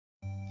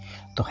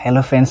তো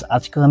hello friends,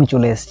 আজকেও আমি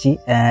চলে এসেছি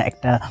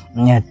একটা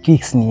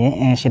ট্রিক্স নিয়ে।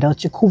 সেটা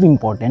হচ্ছে খুব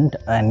ইম্পর্ট্যান্ট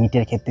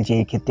নিটের ক্ষেত্রে,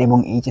 JEE ক্ষেত্রে এবং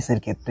এইচএসের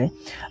ক্ষেত্রে।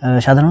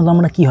 সাধারণত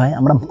আমরা কি হয়,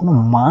 আমরা কোনো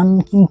মান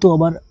কিন্তু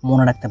আবার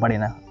মনে রাখতে পারি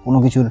না। কোনো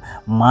কিছুর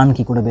মান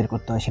কী করে বের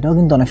করতে হয় সেটাও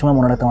কিন্তু অনেক সময়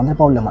মনে রাখতে আমাদের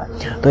প্রবলেম হয়।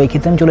 তো এই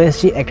ক্ষেত্রে আমি চলে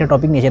এসেছি একটা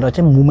টপিক নিয়ে, সেটা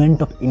হচ্ছে মুভমেন্ট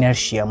অফ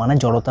ইনার্শিয়া, মানে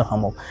জড়তার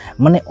ভ্রামক।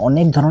 মানে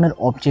অনেক ধরনের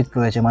অবজেক্ট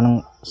রয়েছে, মানে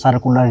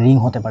সার্কুলার রিং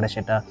হতে পারে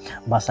সেটা,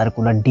 বা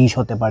সার্কুলার ডিশ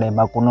হতে পারে,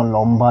 বা কোনো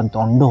লম্বা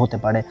দণ্ড হতে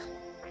পারে,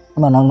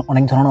 বা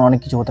অনেক ধরনের অনেক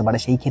কিছু হতে পারে।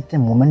 সেই ক্ষেত্রে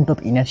মোমেন্ট অফ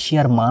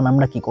ইনার্শিয়ার মান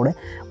আমরা কি করে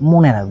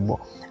মনে রাখবো,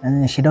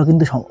 সেটাও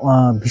কিন্তু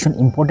ভীষণ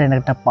ইম্পর্ট্যান্ট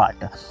একটা পার্ট।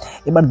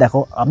 এবার দেখো,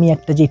 আমি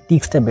একটা যে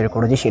টিক্সটা বের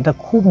করেছি সেটা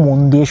খুব মন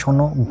দিয়ে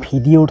শোনো,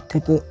 ভিডিওর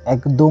থেকে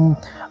একদম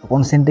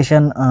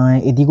কনসেন্ট্রেশন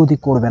এদিক ওদিক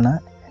করবে না,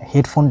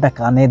 হেডফোনটা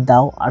কানে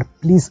দাও আর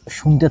প্লিজ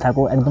শুনতে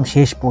থাকো একদম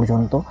শেষ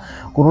পর্যন্ত।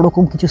 কোনো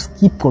রকম কিছু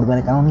স্কিপ করবে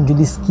না, কারণ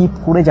যদি স্কিপ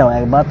করে যাও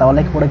একবার, তাহলে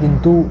করে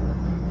কিন্তু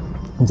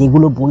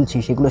যেগুলো বলছি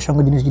সেগুলোর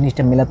সঙ্গে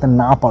জিনিসটা মেলাতে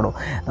না পারো,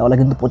 তাহলে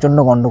কিন্তু প্রচণ্ড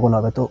গণ্ডগোল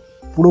হবে। তো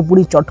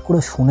পুরোপুরি চট করে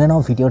শুনে নাও,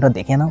 ভিডিওটা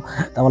দেখে নাও,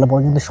 তাহলে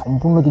পরে কিন্তু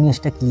সম্পূর্ণ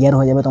জিনিসটা ক্লিয়ার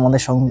হয়ে যাবে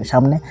তোমাদের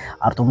সামনে।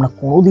 আর তোমরা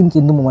কোনো দিন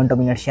কিন্তু মোমেন্ট অফ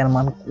ইনার্শিয়ার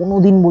মান কোনো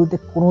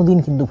দিন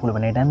কিন্তু ভুলবে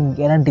না, এটা আমি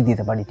গ্যারান্টি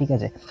দিতে পারি, ঠিক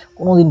আছে?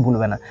 কোনো দিন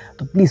ভুলবে না।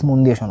 তো প্লিজ মন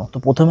দিয়ে শোনো। তো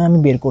প্রথমে আমি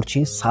বের করছি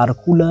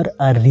সার্কুলার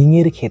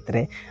রিংয়ের ক্ষেত্রে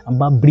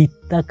বা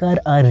বৃত্তাকার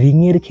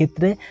রিংয়ের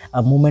ক্ষেত্রে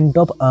মোমেন্ট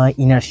অফ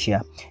ইনার্শিয়া।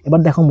 এবার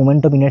দেখো,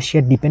 মোমেন্ট অফ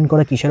ইনার্শিয়া ডিপেন্ড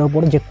করে কিসের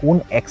ওপর, যে কোন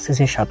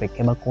অ্যাক্সিসের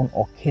সাপেক্ষে বা কোন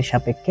অক্ষের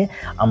সাপেক্ষে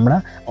আমরা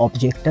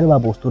অবজেক্টের বা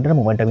বস্তুটার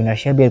মোমেন্ট অফ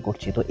ইনার্শিয়া বের করছি।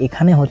 তো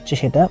এখানে হচ্ছে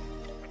সেটা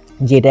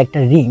যে এটা একটা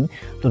রিং,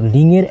 তো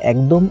রিংয়ের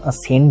একদম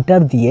সেন্টার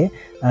দিয়ে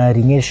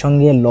রিংয়ের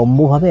সঙ্গে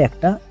লম্বভাবে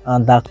একটা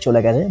দাগ চলে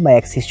গেছে বা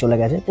অ্যাক্সিস চলে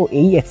গেছে। তো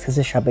এই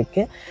অ্যাক্সিসের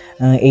সাপেক্ষে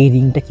এই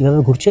রিংটা কীভাবে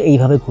ঘুরছে,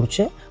 এইভাবে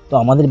ঘুরছে। তো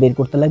আমাদের বের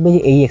করতে লাগবে যে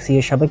এই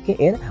অ্যাক্সিসের সাপেক্ষে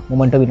এর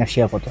মোমেন্ট অফ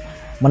ইনার্শিয়া কত।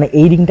 মানে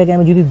এই রিংটাকে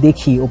আমি যদি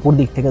দেখি ওপর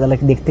দিক থেকে, তাহলে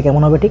দেখতে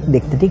কেমন হবে?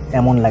 দেখতে ঠিক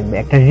এমন লাগবে,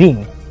 একটা রিং,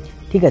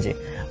 ঠিক আছে?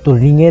 তো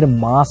রিংয়ের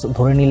মাস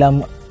ধরে নিলাম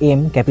M,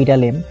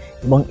 ক্যাপিটাল M,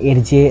 এবং এর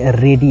যে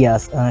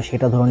রেডিয়াস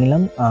সেটা ধরে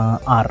নিলাম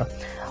R।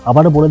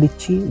 আবারও বলে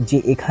দিচ্ছি যে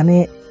এখানে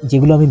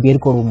যেগুলো আমি বের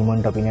করবো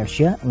মোমেন্ট অফ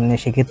ইনার্শিয়া,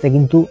 সেক্ষেত্রে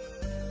কিন্তু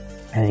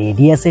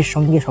রেডিয়াসের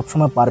সঙ্গে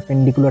সবসময়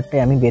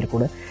পারপেন্ডিকুলারটাই আমি বের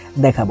করে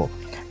দেখাবো,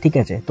 ঠিক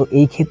আছে? তো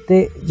এই ক্ষেত্রে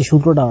যে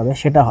সূত্রটা হবে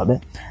সেটা হবে,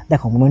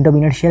 দেখো মোমেন্ট অফ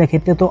ইনার্শিয়ার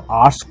ক্ষেত্রে তো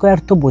R²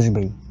 তো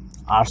বসবেই,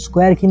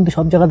 R² কিন্তু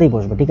সব জায়গাতেই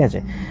বসবে, ঠিক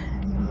আছে?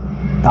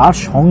 তার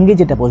সঙ্গে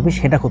যেটা বসবে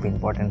সেটা খুব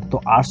ইম্পর্ট্যান্ট। তো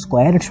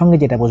R² সঙ্গে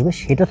যেটা বসবে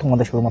সেটা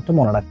তোমাদের শুধুমাত্র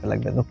মনে রাখতে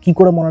লাগবে। তো কী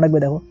করে মনে রাখবে?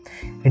 দেখো,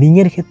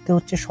 রিংয়ের ক্ষেত্রে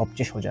হচ্ছে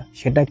সবচেয়ে সোজা,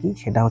 সেটা কি?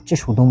 সেটা হচ্ছে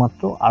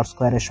শুধুমাত্র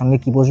R² সঙ্গে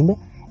কি বসবে?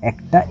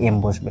 একটা M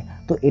বসবে।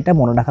 তো এটা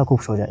মনে রাখা খুব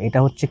সোজা। এটা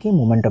হচ্ছে কি?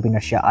 মোমেন্ট অফ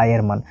ইনার্শিয়া, I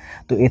এর মান।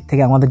 তো এর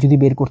থেকে আমাদের যদি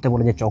বের করতে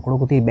বলে যে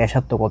চক্রগতির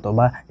ব্যাসার্ধ কত,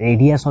 বা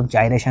রেডিয়াস অফ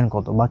জাইরেশন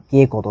কত, বা K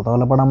কত,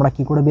 তাহলে পর আমরা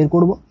কি করে বের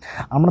করব?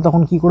 আমরা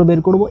তখন কি করে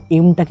বের করব?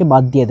 M-টাকে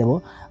বাদ দিয়ে দেবো,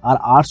 আর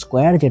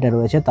R² যেটা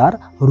রয়েছে তার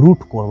রুট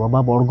করব বা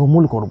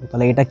বর্গমূল করব।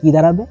 তাহলে এটা কি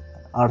দাঁড়াবে?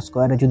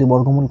 R² যদি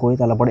বর্গমূল করি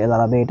তাহলে পরে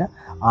দাঁড়াবে এটা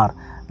R।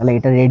 তাহলে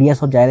এটা রেডিয়াস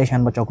অফ জাইরেশন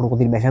বা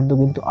চক্রগতির ব্যাসার্ধ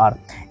কিন্তু R।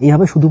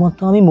 এইভাবে শুধুমাত্র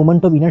আমি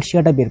মোমেন্ট অফ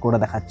ইনার্শিয়াটা বের করে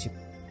দেখাচ্ছি,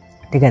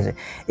 ঠিক আছে?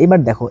 এবার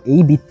দেখো,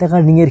 এই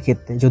বৃত্তাকার রিংয়ের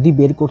ক্ষেত্রে যদি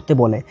বের করতে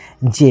বলে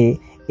যে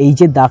এই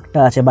যে দাগটা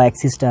আছে বা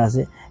অ্যাক্সিসটা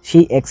আছে,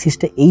 সেই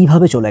অ্যাক্সিসটা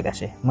এইভাবে চলে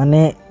গেছে, মানে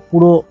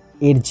পুরো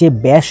এর যে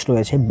ব্যাস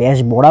রয়েছে ব্যাস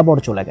বরাবর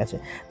চলে গেছে,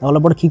 তাহলে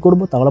পরে কী করব?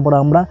 তাহলে পরে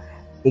আমরা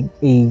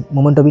এই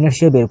মোমেন্ট অফ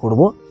ইনার্শিয়া বের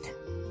করব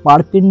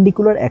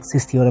পারপেন্ডিকুলার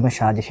অ্যাক্সিস থিওরেমের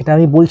সাহায্যে। সেটা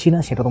আমি বলছি না,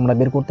 সেটা তোমরা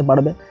বের করতে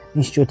পারবে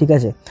নিশ্চয়ই, ঠিক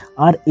আছে?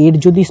 আর এর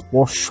যদি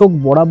স্পর্শক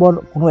বরাবর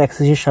কোনো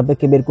অ্যাক্সিসের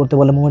সাপেক্ষে বের করতে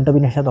বলে মোমেন্ট অফ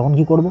ইনার্শিয়া, তখন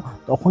কী করব?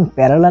 তখন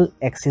প্যারালাল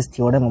অ্যাক্সিস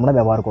থিওরেম আমরা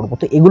ব্যবহার করব।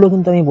 তো এগুলো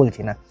কিন্তু আমি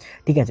বলছি না,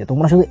 ঠিক আছে?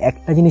 তোমরা শুধু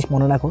একটা জিনিস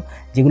মনে রাখো,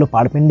 যেগুলো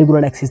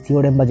পারপেন্ডিকুলার অ্যাক্সিস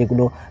থিওরেম বা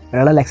যেগুলো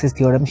প্যারালাল অ্যাক্সিস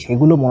থিওরেম,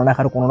 সেগুলো মনে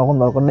রাখার কোনো রকম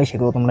দরকার নেই,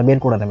 সেগুলো তোমরা বের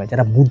করে নেবে।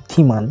 যারা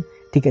বুদ্ধিমান,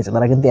 ঠিক আছে,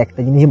 তারা কিন্তু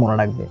একটা জিনিসই মনে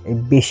রাখবে, এই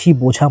বেশি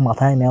বোঝা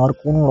মাথায় নেওয়ার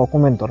কোনো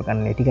রকমের দরকার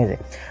নেই, ঠিক আছে?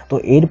 তো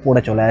এরপরে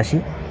চলে আসি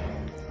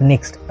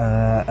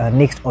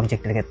নেক্সট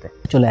অবজেক্টের ক্ষেত্রে,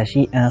 চলে আসি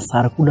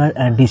সার্কুলার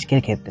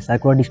ডিস্কের ক্ষেত্রে।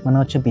 সার্কুলার ডিস্ক মানে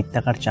হচ্ছে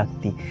বৃত্তাকার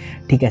চাকতি,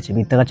 ঠিক আছে?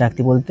 বৃত্তাকার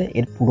চাকতি বলতে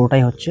এর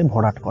পুরোটাই হচ্ছে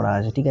ভরাট করা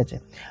আছে, ঠিক আছে?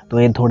 তো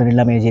এর ধরে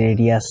নিলাম এর যে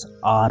রেডিয়াস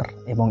R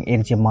এবং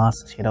এর যে মাস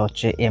সেটা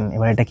হচ্ছে M।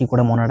 এবার এটা কী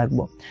করে মনে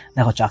রাখবো?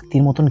 দেখো,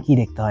 চাকতির মতন কি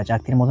দেখতে হয়?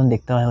 চাকতির মতন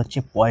দেখতে হয় হচ্ছে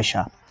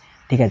পয়সা,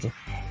 ঠিক আছে?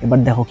 এবার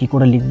দেখো কী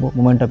করে লিখবো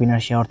মোমেন্ট অফ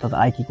ইনার্শিয়া, অর্থাৎ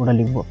I কী করে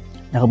লিখবো?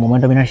 দেখো,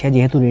 মোমেন্ট অফ ইনার্শিয়া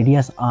যেহেতু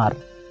রেডিয়াস R,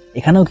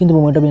 এখানেও কিন্তু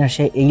মোমেন্ট অফ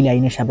ইনার্শিয়া এই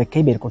লাইনের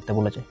সাপেক্ষেই বের করতে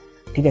বলেছে,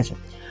 ঠিক আছে?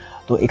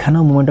 তো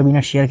এখানেও মোমেন্ট অফ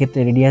ইনার্শিয়ার ক্ষেত্রে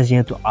রেডিয়াস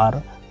যেহেতু R,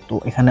 তো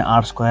এখানে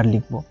R²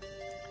 লিখব,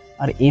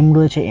 আর M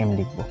রয়েছে M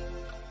লিখব,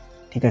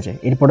 ঠিক আছে?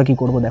 এরপরে কি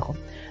করব?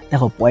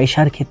 দেখো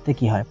পয়সার ক্ষেত্রে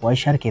কি হয়?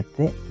 পয়সার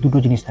ক্ষেত্রে দুটো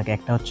জিনিস থাকে,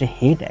 একটা হচ্ছে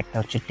হেড, একটা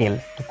হচ্ছে টেল।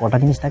 তো কটা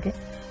জিনিস থাকে?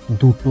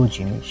 দুটো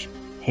জিনিস,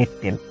 হেড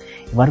টেল।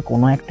 এবার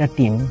কোনো একটা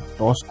টিম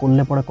টস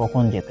করলে পরে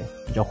কখন জেতে?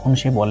 যখন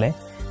সে বলে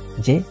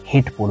যে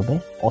হেড পড়বে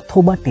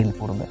অথবা টেল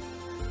পড়বে।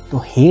 তো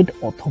হেড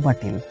অথবা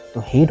টেল, তো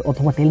হেড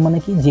অথবা টেল মানে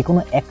কি? যে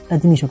কোনো একটা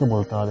জিনিস ওকে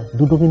বলতে হবে,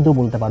 দুটো কিন্তু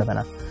বলতে পারবে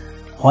না।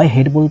 হয়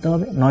হেড বলতে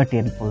হবে, নয়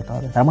টেল বলতে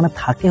হবে। তার মানে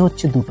থাকে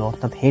হচ্ছে দুটো,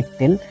 অর্থাৎ হেড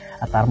টেল,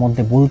 আর তার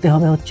মধ্যে বলতে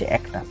হবে হচ্ছে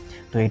একটা।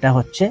 তো এটা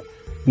হচ্ছে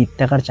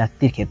বৃত্তাকার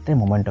চাকতির ক্ষেত্রে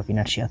মোমেন্ট অফ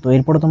ইনার্শিয়া। তো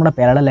এরপরে তোমরা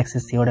প্যারালাল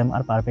অ্যাক্সিস থিওরেম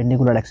আর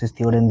পারপেন্ডিকুলার অ্যাক্সিস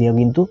থিওরেম দিয়েও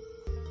কিন্তু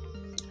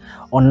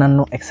অন্যান্য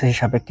অ্যাক্সিসের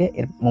সাপেক্ষে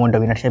এর মোমেন্ট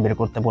অফ ইনার্শিয়া বের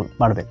করতে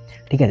পারবে,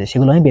 ঠিক আছে?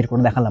 সেগুলো আমি বের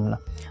করে দেখালাম না।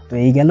 তো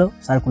এই গেল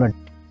সার্কুলার।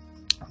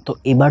 তো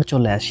এবার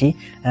চলে আসি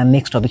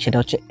নেক্সট টপিক, সেটা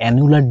হচ্ছে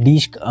অ্যানুলার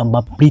ডিস্ক বা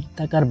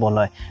বৃত্তাকার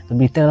বলয়। তো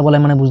বৃত্তাকার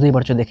বলয় মানে বুঝতেই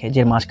পারছো দেখে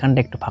যে মাঝখানটা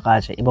একটু ফাঁকা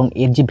আছে এবং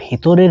এর যে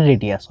ভেতরের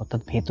রেডিয়াস,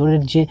 অর্থাৎ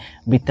ভেতরের যে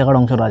বৃত্তাকার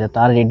অংশটা আছে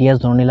তার রেডিয়াস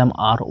ধরে নিলাম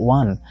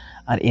R1,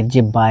 আর এর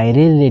যে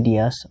বাইরের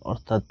রেডিয়াস,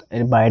 অর্থাৎ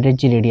এর বাইরের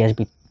যে রেডিয়াস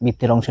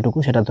বৃত্তের অংশটুকু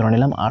সেটা ধরে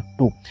নিলাম R2।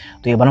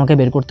 তো এবার আমাকে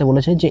বের করতে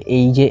বলেছে যে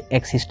এই যে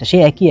অ্যাক্সিসটা, সে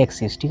একই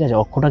অ্যাক্সিস, ঠিক আছে,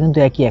 অক্ষটা কিন্তু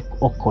একই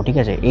অক্ষ, ঠিক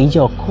আছে, এই যে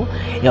অক্ষ,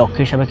 এই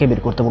অক্ষের সাপেক্ষে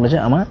বের করতে বলেছে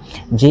আমার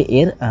যে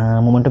এর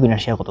মোমেন্ট অফ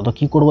ইনার্শিয়া কত। তো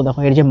কী করবো দেখো,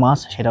 এর যে মাস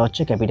সেটা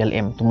হচ্ছে ক্যাপিটাল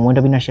M, তো মোমেন্ট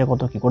অফ ইনার্শিয়া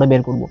কত কী করে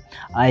বের করবো,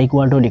 I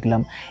 =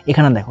 লিখলাম।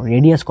 এখানে দেখো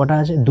রেডিয়াস কটা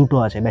আছে, দুটো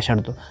আছে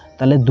ব্যাসার্ধ,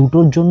 তাহলে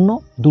দুটোর জন্য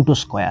দুটো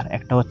স্কোয়ার,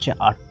 একটা হচ্ছে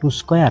R2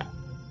 স্কোয়ার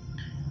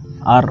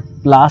আর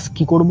প্লাস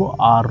কি করব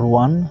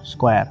R1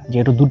 স্কোয়ার,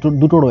 যেহেতু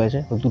দুটো রয়েছে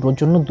তো দুটোর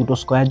জন্য দুটো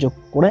স্কোয়ার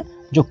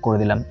যোগ করে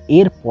দিলাম।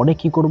 এরপরে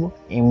কি করব,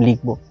 M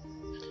লিখব।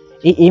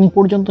 এই M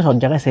পর্যন্ত সব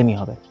জায়গায় সেমই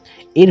হবে।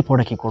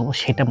 এরপরে কি করব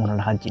সেটা মনে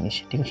রাখার জিনিস,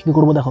 ঠিক আছে? কী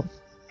করবো দেখো,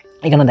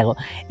 এখানে দেখো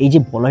এই যে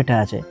বলয়টা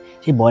আছে,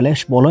 সেই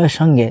বলয়ের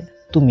সঙ্গে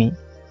তুমি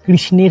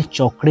কৃষ্ণের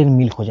চক্রের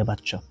মিল খুঁজে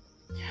পাচ্ছ।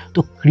 তো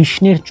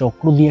কৃষ্ণের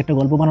চক্র দিয়ে একটা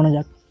গল্প বানানো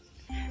যাক।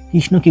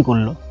 কৃষ্ণ কি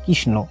করলো,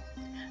 কৃষ্ণ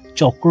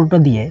চক্রটা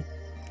দিয়ে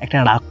একটা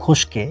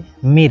রাক্ষসকে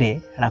মেরে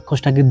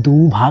রাক্ষসটাকে 2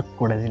 ভাগ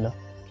করে দিল।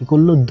 কি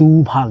করলো, 2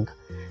 ভাগ,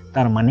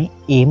 তার মানে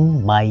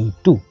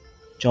M/2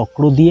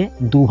 চক্র দিয়ে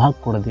 2 ভাগ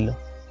করে দিল।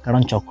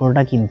 কারণ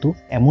চক্রটা কিন্তু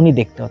এমনই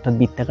দেখতে, অর্থাৎ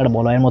বৃত্তাকার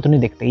বলয়ের মতনই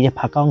দেখতে। এই যে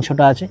ফাঁকা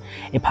অংশটা আছে,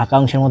 এই ফাঁকা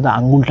অংশের মধ্যে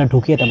আঙ্গুলটা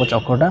ঢুকিয়ে তারপর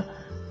চক্রটা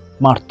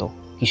মারতো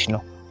কৃষ্ণ।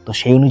 তো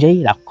সেই অনুযায়ী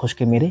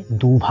রাক্ষসকে মেরে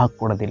 2 ভাগ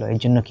করে দিল। এর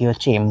জন্য কি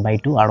হচ্ছে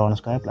M/2 R1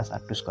 square plus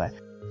R2 square.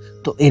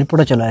 তো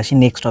এরপরে চলে আসি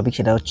নেক্সট টপিক,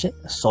 সেটা হচ্ছে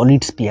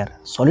সলিড স্পিয়ার।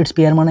 সলিড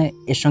স্পিয়ার মানে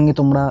এর সঙ্গে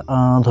তোমরা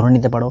ধরে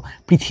নিতে পারো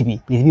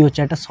পৃথিবী হচ্ছে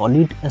একটা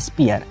সলিড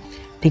স্পিয়ার,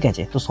 ঠিক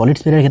আছে? তো সলিড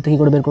স্পিয়ারের ক্ষেত্রে কী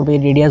করে বের করবে,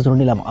 এর রেডিয়াস ধরে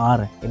নিলাম R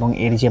এবং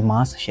এর যে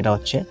মাস সেটা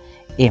হচ্ছে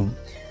M,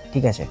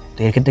 ঠিক আছে? তো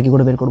এর ক্ষেত্রে কী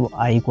করে বের করবো,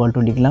 I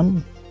 = লিখলাম,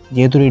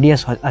 যেহেতু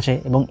রেডিয়াস আছে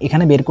এবং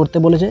এখানে বের করতে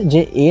বলেছে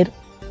যে এর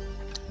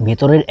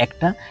ভেতরের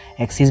একটা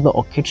অ্যাক্সিস বা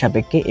অক্ষের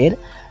সাপেক্ষে এর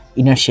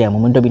ইনার্শিয়া,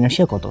 মোমেন্ট অফ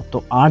ইনার্শিয়া কত। তো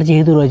R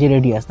যেহেতু রয়েছে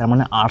রেডিয়াস, তার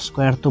মানে R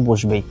স্কোয়ার তো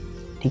বসবেই,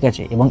 ঠিক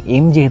আছে, এবং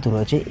M যেহেতু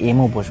রয়েছে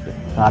Mও বসবে।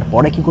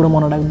 তারপরে কি করে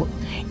মনে রাখবো,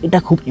 এটা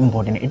খুব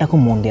ইম্পর্টেন্ট, এটা খুব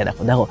মন দিয়ে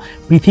দেখো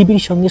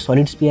পৃথিবীর সঙ্গে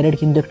সলিড স্পিয়ারের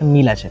কিন্তু একটা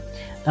মিল আছে।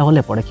 তাহলে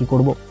পরে কি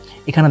করব,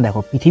 এখানে দেখো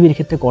পৃথিবীর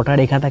ক্ষেত্রে কটা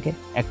রেখা থাকে,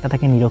 একটা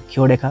থাকে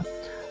নিরক্ষীয় রেখা,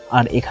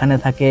 আর এখানে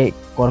থাকে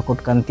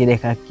কর্কটকান্তি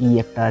রেখা কি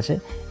একটা আছে,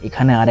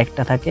 এখানে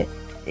আরেকটা থাকে,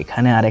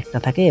 এখানে আরেকটা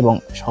থাকে, এবং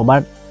সবার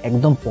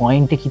একদম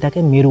পয়েন্টে কি থাকে,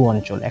 মেরু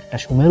অঞ্চল, একটা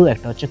সুমেরু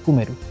একটা হচ্ছে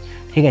কুমেরু,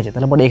 ঠিক আছে?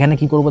 তাহলে পরে এখানে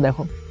কি করব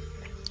দেখো,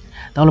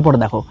 তাহলে পরে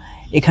দেখো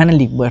এখানে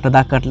লিখবো, একটা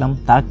দাগ কাটলাম,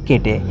 দাগ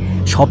কেটে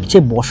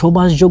সবচেয়ে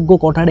বসবাসযোগ্য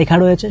কটা রেখা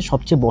রয়েছে,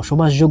 সবচেয়ে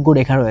বসবাসযোগ্য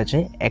রেখা রয়েছে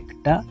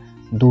 1,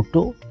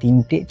 2, 3,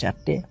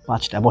 4,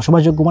 5টা।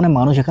 বসবাসযোগ্য মানে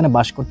মানুষ এখানে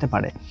বাস করতে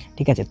পারে,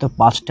 ঠিক আছে? তো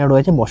 5টা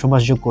রয়েছে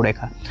বসবাসযোগ্য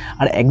রেখা।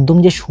 আর একদম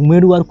যে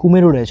সুমেরু আর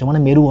কুমেরু রয়েছে মানে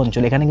মেরু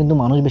অঞ্চল, এখানে কিন্তু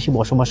মানুষ বেশি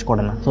বসবাস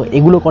করে না। তো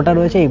এগুলো কটা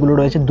রয়েছে, এগুলো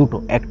রয়েছে 2,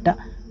 1,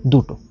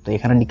 2। তো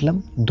এখানে লিখলাম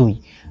 2।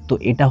 তো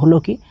এটা হলো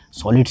কি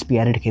সলিড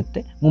স্পিয়ারের ক্ষেত্রে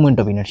মোমেন্ট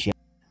অফ ইনার্শিয়া।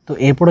 তো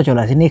এরপরে চলে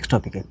আসি নেক্সট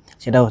টপিকে,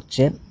 সেটা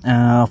হচ্ছে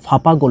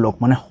ফাঁপা গোলক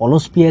মানে হলো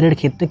স্পিয়ারের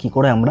ক্ষেত্রে কি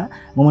করে আমরা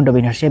মোমেন্ট অফ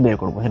ইনার্শিয়া বের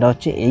করবো, সেটা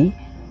হচ্ছে এই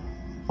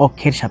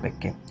অক্ষের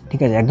সাপেক্ষে,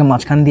 ঠিক আছে? একদম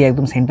মাঝখান দিয়ে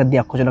একদম সেন্টার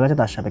দিয়ে অক্ষ চলে গেছে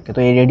তার সাপেক্ষে। তো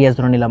এই রেডিয়াস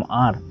ধরে নিলাম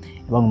R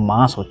এবং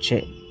মাস হচ্ছে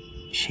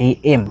সেই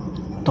M।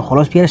 তো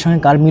হলো স্পিয়ারের সঙ্গে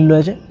কার মিল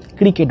রয়েছে,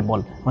 ক্রিকেট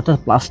বল, অর্থাৎ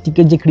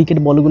প্লাস্টিকের যে ক্রিকেট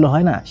বলগুলো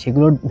হয় না,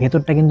 সেগুলোর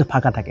ভেতরটা কিন্তু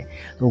ফাঁকা থাকে।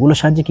 তো ওগুলোর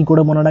সাহায্যে কী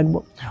করে মনে রাখবো,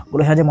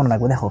 ওগুলোর সাহায্যে মনে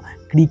রাখবো, দেখো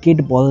ক্রিকেট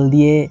বল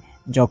দিয়ে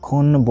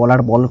যখন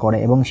বলার বল করে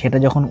এবং সেটা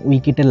যখন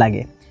উইকেটে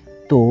লাগে,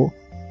 তো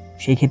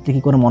সেই ক্ষেত্রে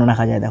কী করে মনে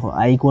রাখা যায়, দেখো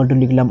I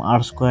 = লিখলাম,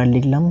 R স্কোয়ার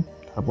লিখলাম,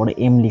 তারপরে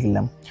M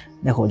লিখলাম।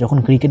 দেখো যখন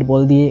ক্রিকেট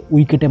বল দিয়ে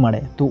উইকেটে মারে,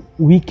 তো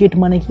উইকেট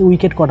মানে কি,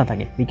 উইকেট কটা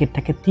থাকে, উইকেট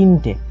থাকে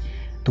 3টে।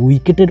 তো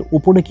উইকেটের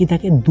ওপরে কি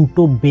থাকে,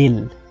 দুটো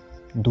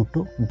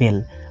বেল,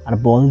 আর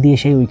বল দিয়ে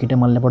সেই উইকেটে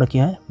মারলে পরে কী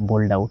হয়,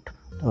 বোল্ড আউট।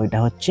 তো এটা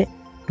হচ্ছে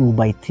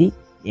 2/3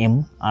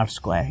 M/R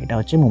স্কোয়ার। এটা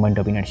হচ্ছে মোমেন্ট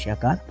অফ ইনার্শিয়া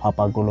কার,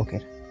 ফাঁপা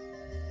গোলকের।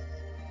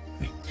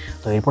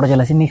 তো এরপরে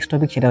চলে আসি নেক্সট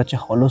টপিক, সেটা হচ্ছে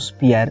হলো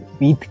স্পিয়ার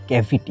উইথ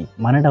ক্যাভিটি।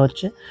 মানেটা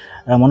হচ্ছে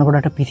মনে করো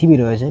একটা পৃথিবী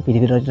রয়েছে,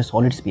 পৃথিবীর হচ্ছে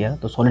সলিড স্পিয়ার।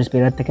 তো সলিড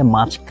স্পিয়ার থেকে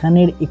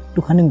মাঝখানের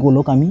একটুখানি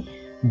গোলক আমি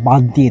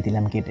বাদ দিয়ে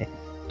দিলাম কেটে।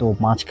 তো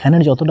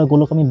মাঝখানের যতটা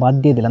গোলক আমি বাদ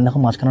দিয়ে দিলাম, দেখো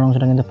মাঝখানের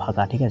অংশটা কিন্তু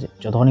ফাঁকা, ঠিক আছে?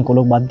 যতখানি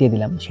গোলক বাদ দিয়ে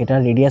দিলাম সেটার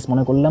রেডিয়াস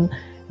মনে করলাম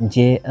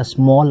যে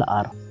স্মল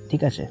r,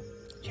 ঠিক আছে?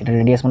 সেটার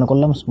রেডিয়াস মনে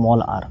করলাম স্মল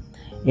r,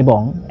 এবং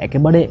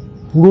একেবারে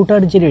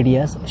পুরোটার যে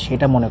রেডিয়াস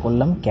সেটা মনে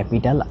করলাম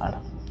ক্যাপিটাল R।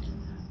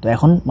 তো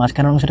এখন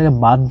মাঝখানের অংশটাকে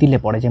বাদ দিলে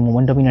পরে যে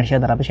মোমেন্ট অফ ইনার্শিয়া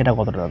দাঁড়াবে সেটা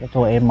কতটা হবে, তো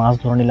এর মাস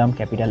ধরে নিলাম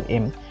ক্যাপিটাল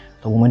M,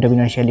 তো মোমেন্ট অফ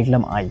ইনার্শিয়া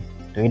লিখলাম I।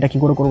 তো এটা কী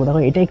করে করবো দেখো,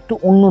 এটা একটু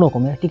অন্য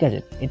রকমের, ঠিক আছে?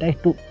 এটা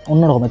একটু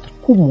অন্য রকমের,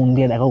 খুব মন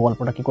দিয়ে দেখো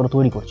গল্পটা কী করে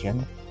তৈরি করছি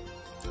আমি।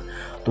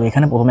 তো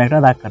এখানে প্রথমে একটা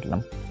দাগ কাটলাম,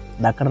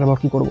 দাগ কাটার পর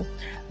কী করবো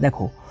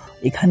দেখো,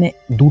 এখানে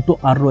দুটো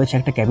আর রয়েছে,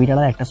 একটা ক্যাপিটাল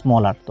আর একটা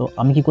স্মল আর। তো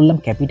আমি কি করলাম,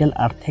 ক্যাপিটাল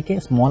আর থেকে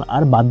স্মল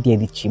আর বাদ দিয়ে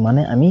দিচ্ছি,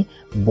 মানে আমি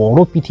বড়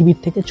পৃথিবীর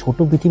থেকে ছোট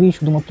পৃথিবী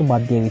শুধুমাত্র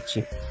বাদ দিয়ে দিচ্ছি।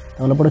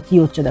 তাহলে পরে কি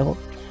হচ্ছে দেখো,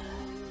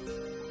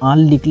 আর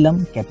লিখলাম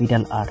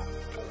ক্যাপিটাল আর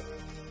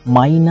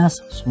মাইনাস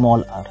স্মল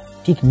আর,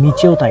 ঠিক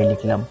নিচেও তাই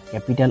লিখলাম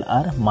ক্যাপিটাল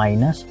আর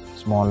মাইনাস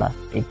স্মল আর।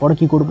 এরপরে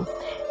কি করব,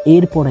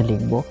 এরপরে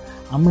লিখব,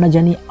 আমরা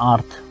জানি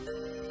আর্থ,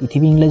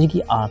 পৃথিবী ইংরেজি কি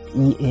আর্থ,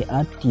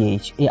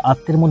 EARTH। এই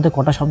আর্থের মধ্যে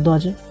কটা শব্দ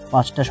আছে,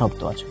 5টা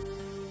শব্দ আছে,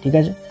 ঠিক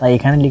আছে। তাই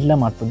এখানে লিখলাম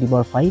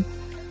R⁵,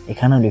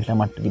 এখানেও লিখলাম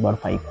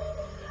R⁵।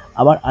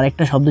 আবার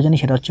আরেকটা শব্দ জানি,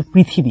 সেটা হচ্ছে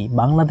পৃথিবী।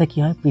 বাংলাতে কি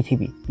হয়,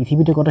 পৃথিবী,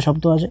 পৃথিবীতে কটা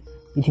শব্দ আছে,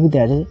 পৃথিবীতে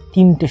আছে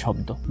 3টে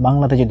শব্দ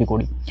বাংলাতে যদি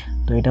করি,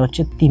 তো এটা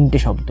হচ্ছে 3টে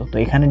শব্দ। তো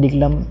এখানে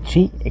লিখলাম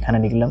 3, এখানে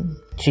লিখলাম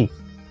 3,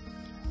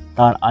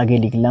 তার আগে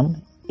লিখলাম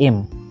M।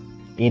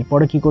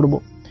 এরপরে কি করব,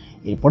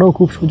 এরপরেও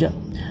খুব সোজা,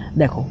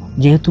 দেখো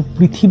যেহেতু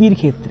পৃথিবীর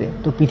ক্ষেত্রে,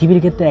 তো পৃথিবীর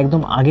ক্ষেত্রে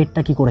একদম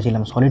আগেরটা কি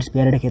করেছিলাম, সলিড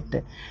স্পিয়ারের ক্ষেত্রে,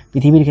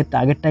 পৃথিবীর ক্ষেত্রে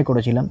আগেরটাই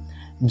করেছিলাম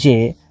যে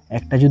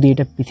একটা যদি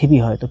এটা পৃথিবী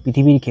হয়, তো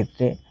পৃথিবীর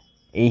ক্ষেত্রে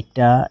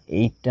এইটা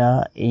এইটা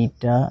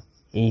এইটা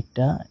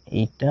এইটা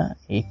এইটা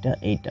এইটা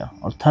এইটা,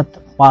 অর্থাৎ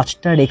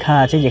 5টা রেখা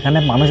আছে যেখানে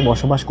মানুষ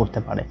বসবাস করতে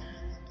পারে,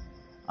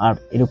 আর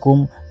এরকম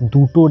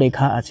 2টো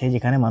রেখা আছে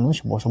যেখানে মানুষ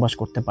বসবাস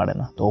করতে পারে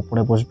না। তো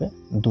ওপরে বসবে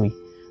 2।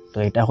 তো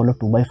এটা হলো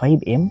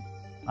 2/5m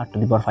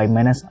R⁵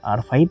 minus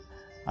R5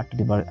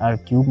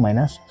 R³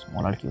 minus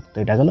small r³। তো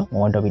এটা গেল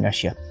মোমেন্ট অফ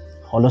ইনার্শিয়া,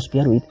 হলো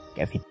স্পিয়ার উইথ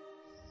ক্যাভিটি।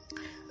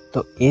 তো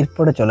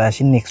এরপরে চলে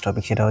আসি নেক্সট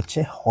টপিক, সেটা হচ্ছে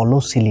হলো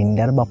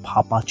সিলিন্ডার বা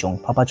ফাঁপা চোঙ।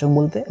 ফাঁপা চোঙ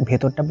বলতে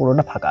ভেতরটা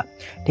পুরোটা ফাঁকা,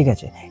 ঠিক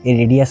আছে, এর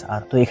রেডিয়াস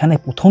আর। তো এখানে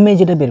প্রথমে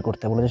যেটা বের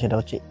করতে বলেছে সেটা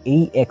হচ্ছে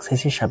এই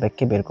অ্যাক্সিসের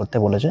সাপেক্ষে বের করতে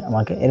বলেছে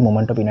আমাকে এর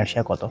মোমেন্ট অফ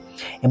ইনার্শিয়া কত।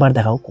 এবার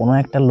দেখাও, কোনো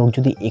একটা লোক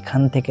যদি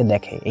এখান থেকে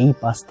দেখে, এই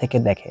পাশ থেকে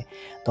দেখে,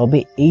 তবে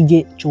এই যে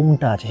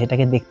চোঙটা আছে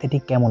সেটাকে দেখতে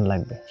ঠিক কেমন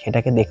লাগবে,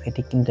 সেটাকে দেখতে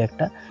ঠিক কিন্তু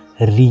একটা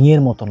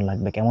রিংয়ের মতন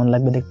লাগবে। কেমন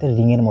লাগবে দেখতে,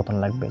 রিংয়ের মতন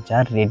লাগবে,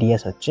 যার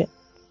রেডিয়াস হচ্ছে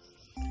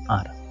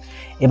আর।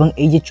 এবং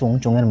এই যে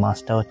চোঙের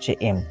মাসটা হচ্ছে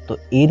m। তো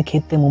এর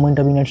ক্ষেত্রে মোমেন্ট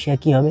অফ ইনার্শিয়া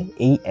কী হবে,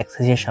 এই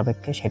অ্যাক্সিসের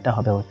সাপেক্ষে সেটা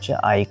হবে হচ্ছে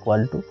I =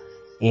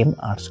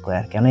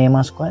 mr²। কেন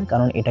mr²,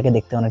 কারণ এটাকে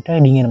দেখতে অনেকটা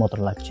রিংয়ের মতন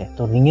লাগছে।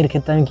 তো রিংয়ের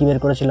ক্ষেত্রে আমি কী বের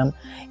করেছিলাম,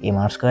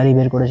 mr²ই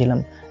বের করেছিলাম।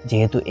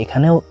 যেহেতু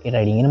এখানেও এটা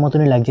রিংয়ের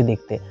মতনই লাগছে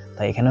দেখতে,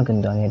 তাই এখানেও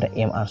কিন্তু আমি এটা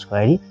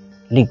mr²ই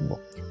লিখবো।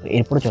 তো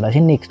এরপরে চলে আসি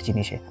নেক্সট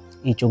জিনিসে,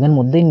 এই চোঙের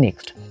মধ্যেই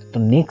নেক্সট। তো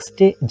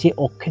নেক্সটে যে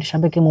অক্ষের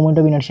সাপেক্ষে মোমেন্ট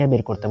অফ ইনার্শিয়া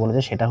বের করতে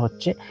বলেছে সেটা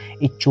হচ্ছে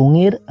এই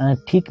চোঙের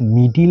ঠিক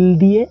মিডিল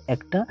দিয়ে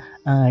একটা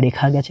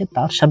রেখা গেছে,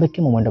 তার সাপেক্ষে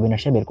মোমেন্ট অফ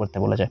ইনার্শিয়া বের করতে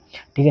বলেছে,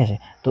 ঠিক আছে।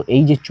 তো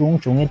এই যে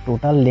চোঙের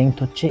টোটাল লেংথ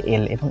হচ্ছে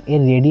L এবং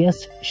এর রেডিয়াস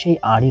সেই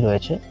Rই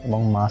রয়েছে এবং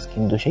মাস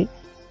কিন্তু সেই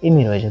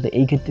Mই রয়েছে। তো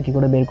এই ক্ষেত্রে কী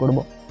করে বের করব,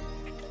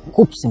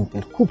 খুব সিম্পল,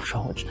 খুব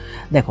সহজ।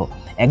 দেখো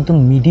একদম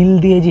মিডিল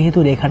দিয়ে যেহেতু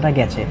রেখাটা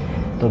গেছে,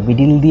 তো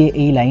মিডিল দিয়ে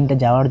এই লাইনটা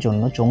যাওয়ার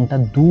জন্য চোঙটা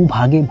 2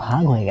 ভাগে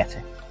ভাগ হয়ে গেছে,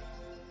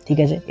 ঠিক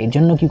আছে। এর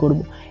জন্য কি করব,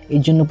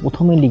 এর জন্য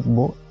প্রথমে লিখব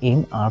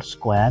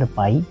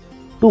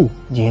mr²/2,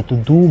 যেহেতু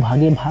 2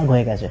 ভাগে ভাগ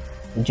হয়ে গেছে,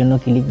 এর জন্য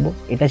কি লিখব,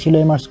 এটা ছিল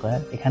mr²,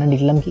 এখানে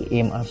লিখলাম কি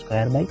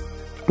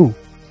mr²/2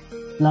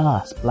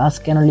 প্লাস।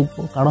 কেন লিখব,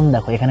 কারণ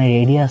দেখো এখানে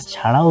রেডিয়াস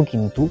ছাড়াও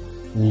কিন্তু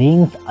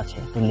লেংথ আছে,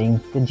 তো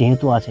লেংথ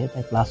যেহেতু আছে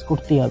তাই প্লাস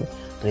করতেই হবে।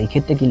 তো এই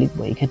ক্ষেত্রে কি লিখব,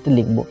 এই ক্ষেত্রে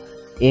লিখব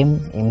m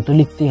তো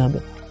লিখতেই হবে,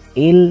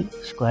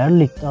 L²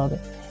 লিখতে হবে।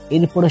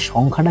 এরপরে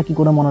সংখ্যাটা কি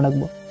করে মনে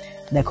রাখবো,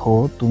 দেখো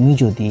তুমি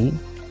যদি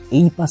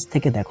এই পাশ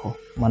থেকে দেখো,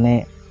 মানে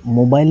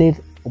মোবাইলের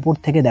উপর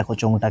থেকে দেখো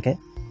চোঙটাকে,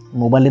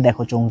 মোবাইলে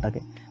দেখো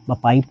চোঙটাকে বা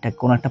পাইপটাকে,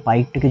 কোনো একটা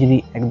পাইপটাকে যদি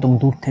একদম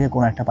দূর থেকে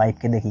কোনো একটা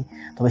পাইপকে দেখি,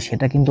 তবে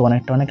সেটা কিন্তু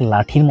অনেক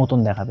লাঠির মতন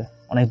দেখাবে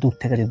অনেক দূর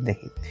থেকে যদি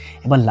দেখি।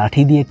 এবার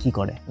লাঠি দিয়ে কি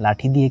করে,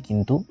 লাঠি দিয়ে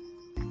কিন্তু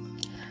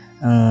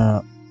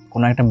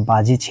কোনো একটা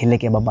বাজে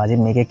ছেলেকে বা বাজে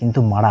মেয়েকে কিন্তু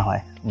মারা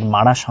হয়,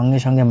 মারার সঙ্গে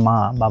সঙ্গে মা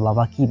বা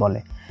বাবা কি বলে,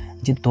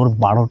 যে তোর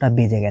 12টা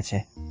বেজে গেছে।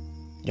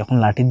 যখন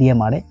লাঠি দিয়ে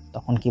মারে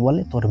তখন কি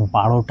বলে, তোর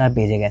 12টা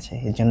বেজে গেছে।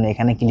 এর জন্য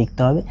এখানে কি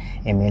লিখতে হবে,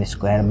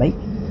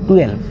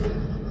 ml²/12,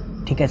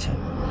 ঠিক আছে।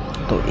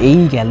 তো এই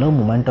গেল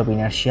মোমেন্ট অফ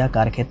ইনার্শিয়া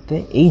কার ক্ষেত্রে,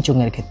 এই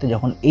চোঙের ক্ষেত্রে,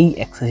 যখন এই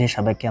অ্যাক্সিসের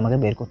সাপেক্ষে আমাকে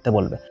বের করতে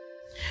বলবে।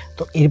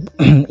 তো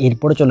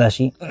এরপরে চলে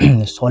আসি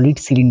সলিড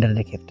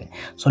সিলিন্ডারের ক্ষেত্রে।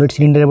 সলিড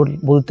সিলিন্ডার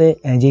বলতে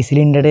যে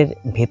সিলিন্ডারের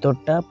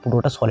ভেতরটা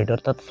পুরোটা সলিড,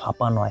 অর্থাৎ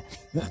ফাঁপা নয়।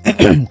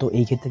 তো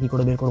এই ক্ষেত্রে কী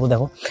করে বের করবো,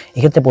 দেখো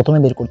এক্ষেত্রে প্রথমে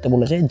বের করতে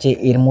বলেছে যে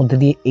এর মধ্যে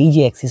দিয়ে এই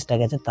যে অ্যাক্সিসটা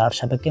গেছে তার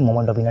সাপেক্ষে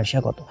মোমেন্ট অফ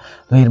ইনার্শিয়া কত।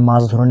 তো এর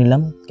মাস ধরে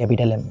নিলাম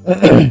M।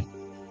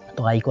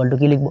 তো I=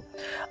 কি লিখবো,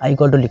 I=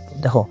 লিখবো,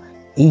 দেখো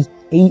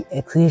এই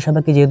অ্যাক্সিসের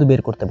সাপেক্ষে যেহেতু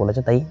বের করতে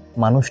বলেছে, তাই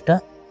মানুষটা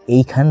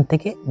এইখান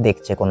থেকে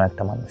দেখছে কোনো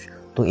একটা মানুষ।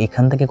 তো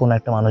এখান থেকে কোনো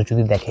একটা মানুষ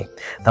যদি দেখে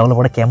তাহলে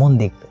পরে কেমন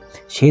দেখবে,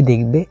 সে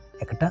দেখবে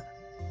একটা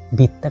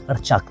বৃত্তাকার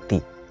চাকতি,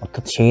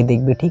 অর্থাৎ সে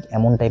দেখবে ঠিক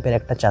এমন টাইপের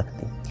একটা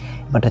চাকতি।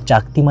 বাট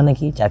চাকতি মানে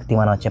কি, চাকতি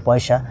মানে হচ্ছে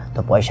পয়সা। তো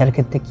পয়সার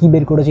ক্ষেত্রে কি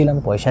বের করেছিলাম,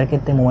 পয়সার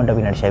ক্ষেত্রে মোমেন্ট অফ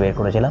ইনার্শিয়া বের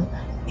করেছিলাম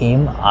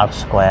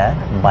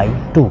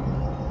mr²/2।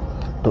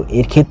 তো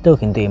এর ক্ষেত্রেও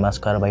কিন্তু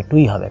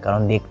mr²/2ই হবে,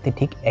 কারণ দেখতে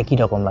ঠিক একই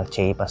রকম লাগছে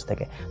এই পাশ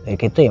থেকে। তো এর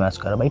ক্ষেত্রে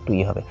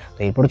mr²/2ই হবে। তো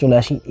এরপরে চলে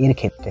আসি এর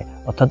ক্ষেত্রে,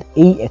 অর্থাৎ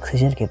এই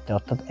অ্যাক্সিসের ক্ষেত্রে,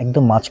 অর্থাৎ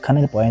একদম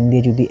মাঝখানের পয়েন্ট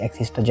দিয়ে যদি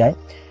অ্যাক্সিসটা যায়,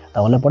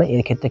 তাহলে পরে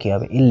এর ক্ষেত্রে কী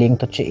হবে, এর লেন্থ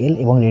হচ্ছে এল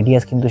এবং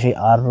রেডিয়াস কিন্তু সেই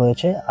আর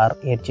রয়েছে, আর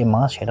এর যে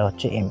মাস সেটা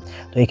হচ্ছে এম।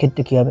 তো এই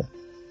ক্ষেত্রে কী হবে,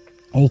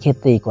 এই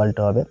ক্ষেত্রে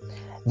ইকুয়ালটা হবে,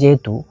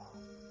 যেহেতু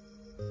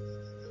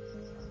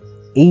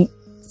এই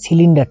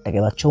সিলিন্ডারটাকে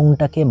বা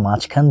চোঙটাকে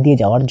মাঝখান দিয়ে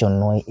যাওয়ার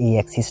জন্য এই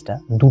অ্যাক্সিসটা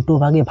দুটো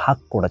ভাগে ভাগ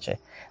করেছে,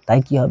 তাই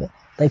কি হবে,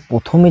 তাই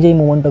প্রথমে যেই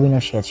মোমেন্ট অফ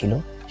ইনার্শিয়া ছিল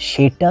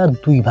সেটা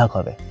 2 ভাগ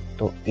হবে।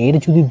 তো এর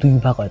যদি 2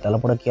 ভাগ হয় তাহলে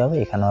পরে কী হবে,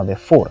 এখানে হবে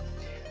 4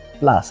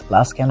 প্লাস,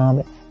 প্লাস কেন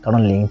হবে, কারণ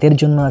লেন্থের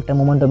জন্য একটা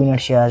মোমেন্ট অফ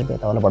ইনার্শিয়া আসবে।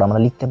 তাহলে পরে আমরা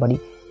লিখতে পারি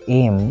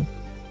এম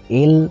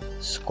এল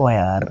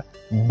স্কোয়ার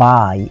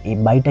বাই, এই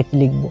বাইটা কি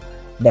লিখবো,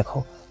 দেখো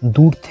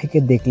দূর থেকে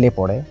দেখলে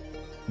পরে,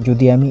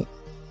 যদি আমি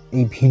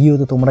এই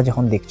ভিডিওতে তোমরা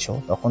যখন দেখছো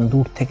তখন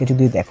দূর থেকে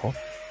যদি দেখো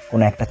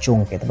কোনো একটা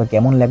চোঙকে, তবে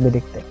কেমন লাগবে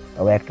দেখতে,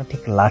 তবে একটা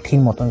ঠিক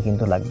লাঠির মতন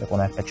কিন্তু লাগবে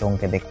কোনো একটা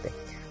চোঙকে দেখতে।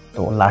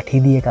 তো লাঠি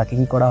দিয়ে কাকে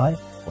কী করা হয়,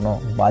 কোনো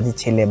বাজে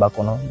ছেলে বা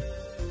কোনো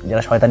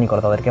যারা শয়তানি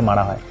করে তাদেরকে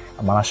মারা হয়,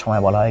 মারার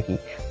সময় বলা হয় কি,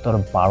 তোর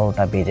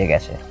 12টা বেজে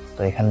গেছে, তো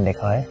এখানে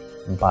লেখা হয়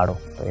 12।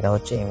 তো এটা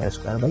হচ্ছে এম এল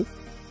স্কোয়ার বাই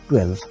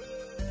 12।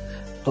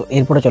 তো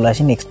এরপরে চলে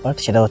আসি নেক্সট পার্ট,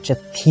 সেটা হচ্ছে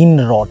থিন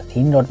রড।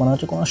 থিন রড মানে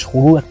হচ্ছে কোনো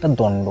সরু একটা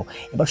দণ্ড।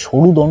 এবার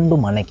সরু দণ্ড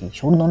মানে কি,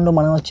 সরু দণ্ড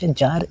মানে হচ্ছে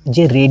যার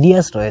যে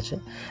রেডিয়াস রয়েছে,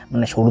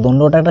 মানে সরু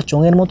দণ্ডটা একটা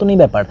চোঙের মতনই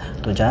ব্যাপার,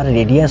 তো যার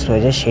রেডিয়াস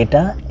রয়েছে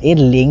সেটা এর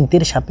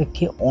লেংথের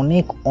সাপেক্ষে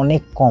অনেক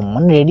অনেক কম,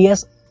 মানে রেডিয়াস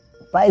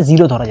প্রায়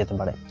 0 ধরা যেতে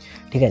পারে,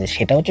 ঠিক আছে,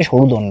 সেটা হচ্ছে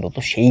সরু দণ্ড। তো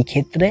সেই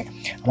ক্ষেত্রে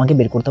আমাকে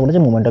বের করতে বলেছে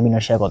মোমেন্ট অফ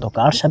ইনার্শিয়া কত,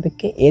 কার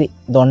সাপেক্ষে, এর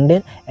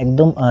দণ্ডের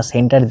একদম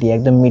সেন্টার দিয়ে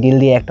একদম মিডিল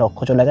দিয়ে একটা অক্ষ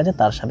চলে গেছে,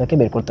 তার সাপেক্ষে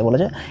বের করতে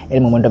বলেছে এর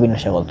মোমেন্ট অফ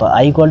ইনার্শিয়া কত। তো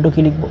আই ইকুয়াল টু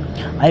কী লিখবো,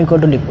 আই ইকুয়াল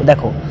টু লিখবো,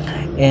 দেখো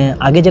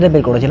আগে যেটা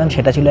বের করেছিলাম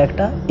সেটা ছিল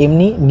একটা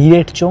এমনি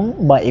নিরেট চোঙ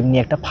বা এমনি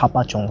একটা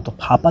ফাঁপা চোঙ। তো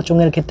ফাঁপা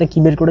চোঙের ক্ষেত্রে কী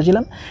বের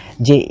করেছিলাম,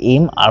 যে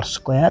M R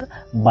square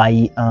by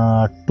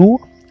 2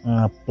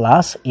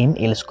 plus M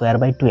L square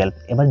by 12।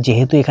 এবার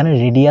যেহেতু এখানে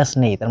রেডিয়াস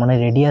নেই, তার মানে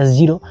রেডিয়াস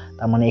 0,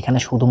 তার মানে এখানে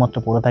শুধুমাত্র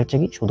পড়ে থাকছে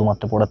কি,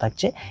 শুধুমাত্র পড়ে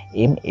থাকছে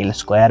এম এল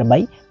স্কোয়ার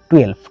বাই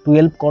 12।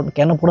 12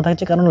 কেন পড়ে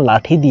থাকছে, কারণ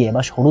লাঠি দিয়ে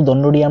বা সরু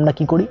দণ্ড দিয়ে আমরা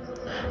কী করি,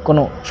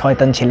 কোনো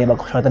শয়তান ছেলে বা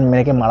শয়তান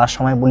মেয়েকে মারার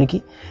সময় বলি কি,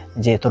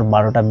 যে তোর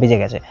 12টা বেজে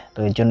গেছে, তো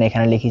এর জন্য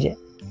এখানে লিখি যে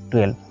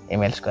 12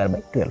 এম এল স্কোয়ার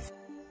বাই 12।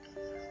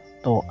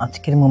 তো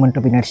আজকের মোমেন্ট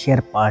অফ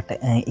ইনার্শিয়ার পার্ট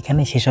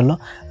এখানে শেষ হলো।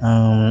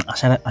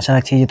 আশা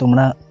রাখছি যে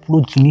তোমরা পুরো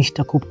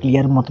জিনিসটা খুব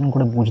ক্লিয়ার মতন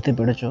করে বুঝতে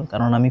পেরেছো,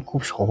 কারণ আমি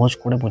খুব সহজ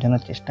করে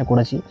বোঝানোর চেষ্টা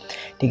করেছি,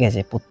 ঠিক আছে,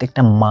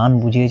 প্রত্যেকটা মান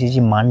বুঝিয়েছি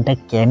যে মানটা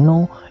কেন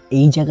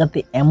এই জায়গাতে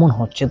এমন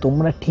হচ্ছে,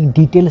 তোমরা ঠিক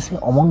ডিটেলসে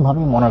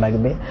অমনভাবে মনে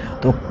রাখবে।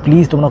 তো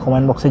প্লিজ তোমরা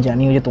কমেন্ট বক্সে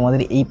জানিও যে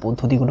তোমাদের এই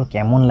পদ্ধতিগুলো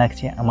কেমন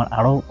লাগছে। আমার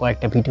আরও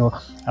কয়েকটা ভিডিও,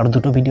 আরও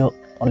 2টো ভিডিও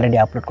অলরেডি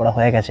আপলোড করা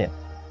হয়ে গেছে,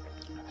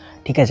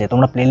 ঠিক আছে,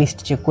 তোমরা প্লেলিস্ট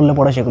চেক করলে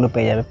পরে সেগুলো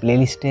পেয়ে যাবে।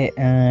 প্লেলিস্টে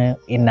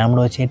এর নাম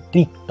রয়েছে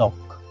ট্রিক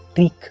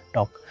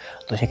টক,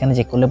 তো সেখানে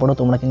চেক করলে পরেও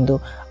তোমরা কিন্তু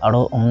আরও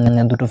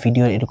 2টো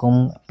ভিডিও এরকম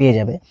পেয়ে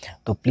যাবে।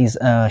 তো please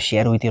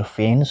share with your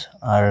friends,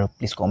 R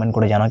please comment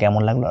করে জানাও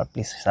কেমন লাগলো, আর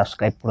প্লিজ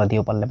সাবস্ক্রাইব করে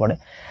দিও পারলে পরে।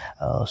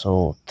 So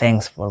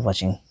thanks for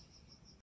watching.